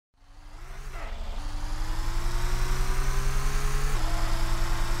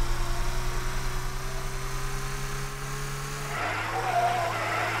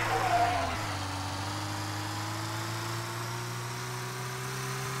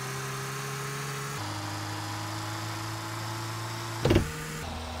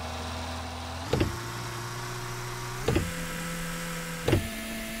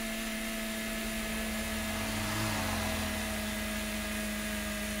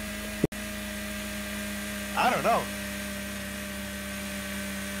I don't know.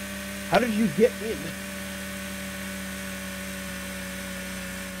 How did you get in?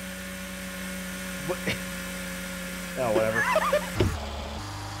 What? Oh, whatever.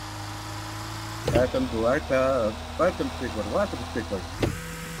 Welcome to Arca. Welcome to Squidward. Welcome to Squidward.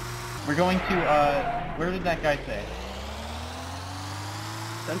 We're going to, where did that guy say?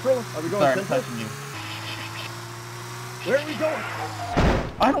 Central? Are we going Sorry, I'm Central? touching you. Where are we going?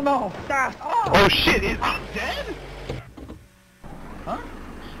 I don't know. Oh shit, is he dead? Huh?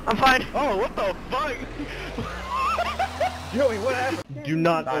 I'm fine. Oh, what the fuck? Joey, what happened? Do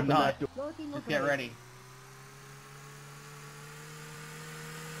not I'm open not. that door. Just get ready.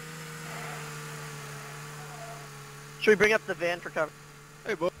 Should we bring up the van for cover?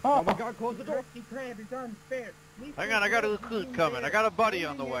 Hey, boy. Oh my god, close the door. Hang on, I got a recruit coming. I got a buddy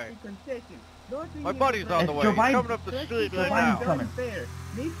on the way. My buddy's on the It's way. Joe He's Biden. coming up the street Joe right Biden's now. coming.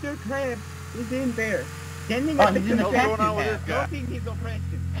 Mr. Krabs is in there. Standing Oh, at the he's in the What's taxi going on with cab. this guy? Stopping his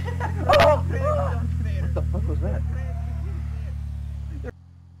oppression. What the fuck was that?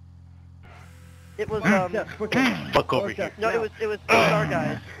 It was, Yeah, quickly. Fuck over Okay. here. no, it was our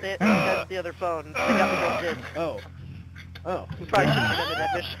guys. They had the other phone. They got the girls in. Oh. Oh. We probably shouldn't have done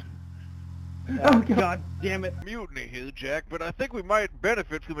that mission. Oh, god damn it. Mutiny here, Jack, but I think we might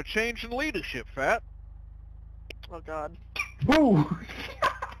benefit from a change in leadership, Fat. Oh god. Ooh.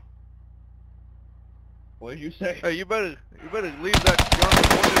 What did you say? Hey, you better leave that gun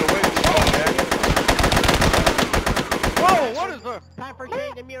pointed away from me, Jack. Whoa, what is that? Time for a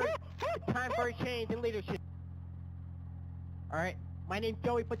change in music. Time for a change in leadership. Alright, my name's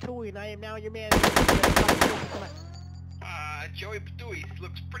Joey Patui and I am now your man. Joey Patui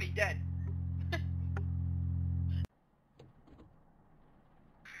looks pretty dead.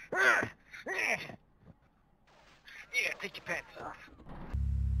 Yeah, take your pants off.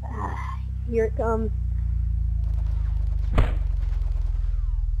 Here it comes.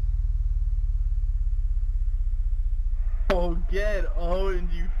 Oh, get owned,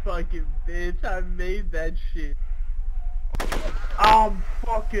 you fucking bitch. I made that shit. I'm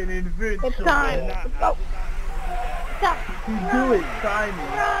fucking invincible. It's time. Let's go. Stop. Do it. Try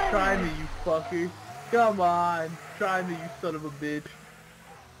me. Try me, you fucker. Come on. Try me, you son of a bitch.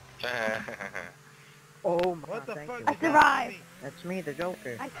 Oh my What the fuck? I survived. That's me, the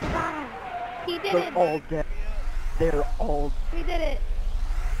Joker. I survived. He did They're it. all dead. They're all We did it.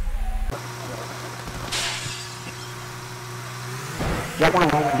 Get one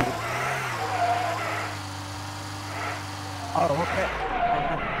over here. Oh,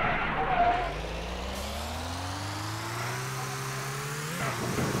 okay.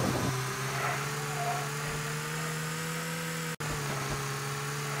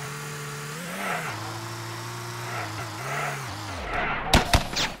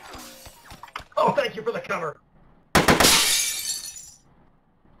 Oh, thank you for the cover.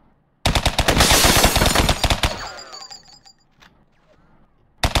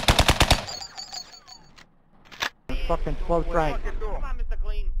 Fucking close right. Come on, Mr.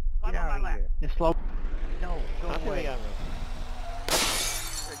 Clean. Get out of here. Just slow. No, go away.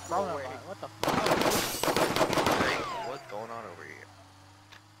 Slow away. What the fuck? Hey, what's going on over here?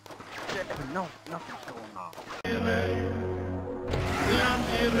 No, nothing's going on.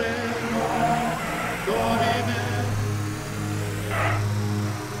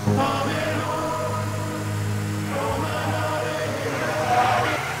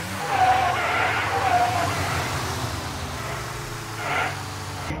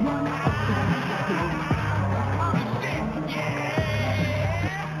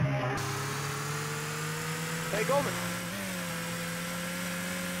 Hey, Goldman.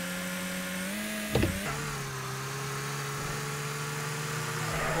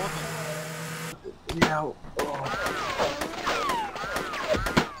 No. Oh,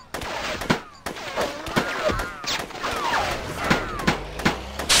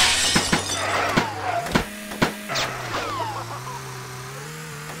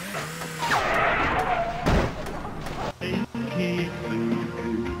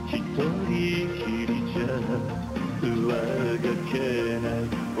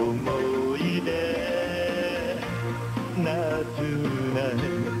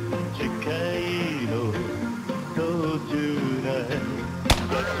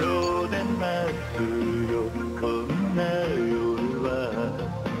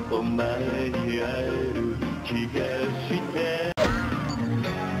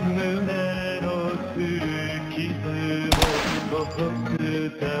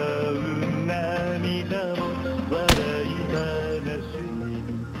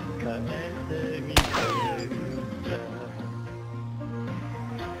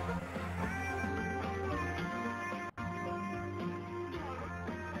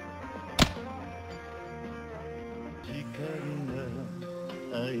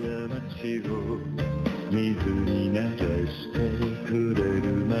 を水に流してくれ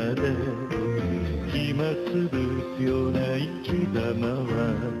るまで暇つぶすような生き様は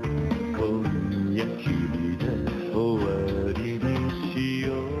今夜君で終わりにし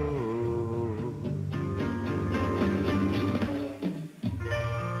よう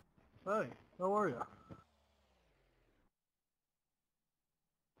Hey, how are ya?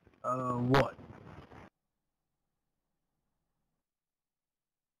 What?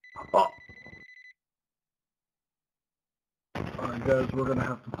 Oh! Alright guys, we're gonna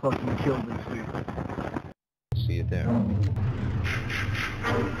have to fucking kill this dude. See you there.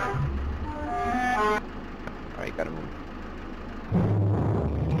 Alright, gotta move.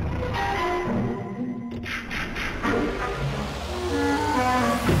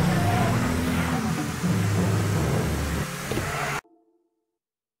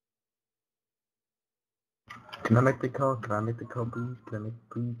 Can I make the call? Can I make the call, please? Can I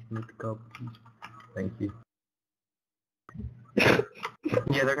please make the call, please? Thank you.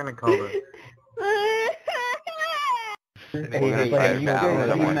 Yeah, they're gonna call it. Hey, have you guys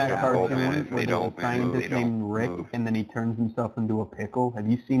seen that cartoon where there's a scientist named Rick and then he turns himself into a pickle? Have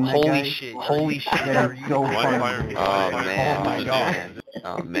you seen that guy? Holy shit. That is so funny. Oh man, Oh my god.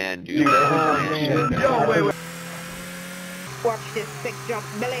 Oh man, dude. Oh man. Yo, wait. Watch this sick jump,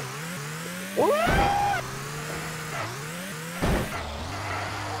 Billy.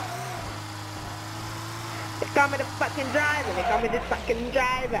 They call me the fucking driver. They call me the fucking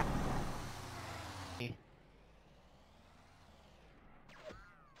driver.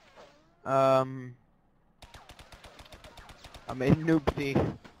 I made an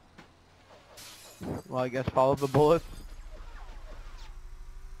oopsie. Well, I guess follow the bullets.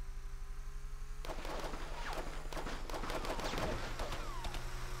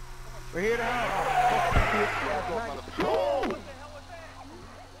 We're here to help.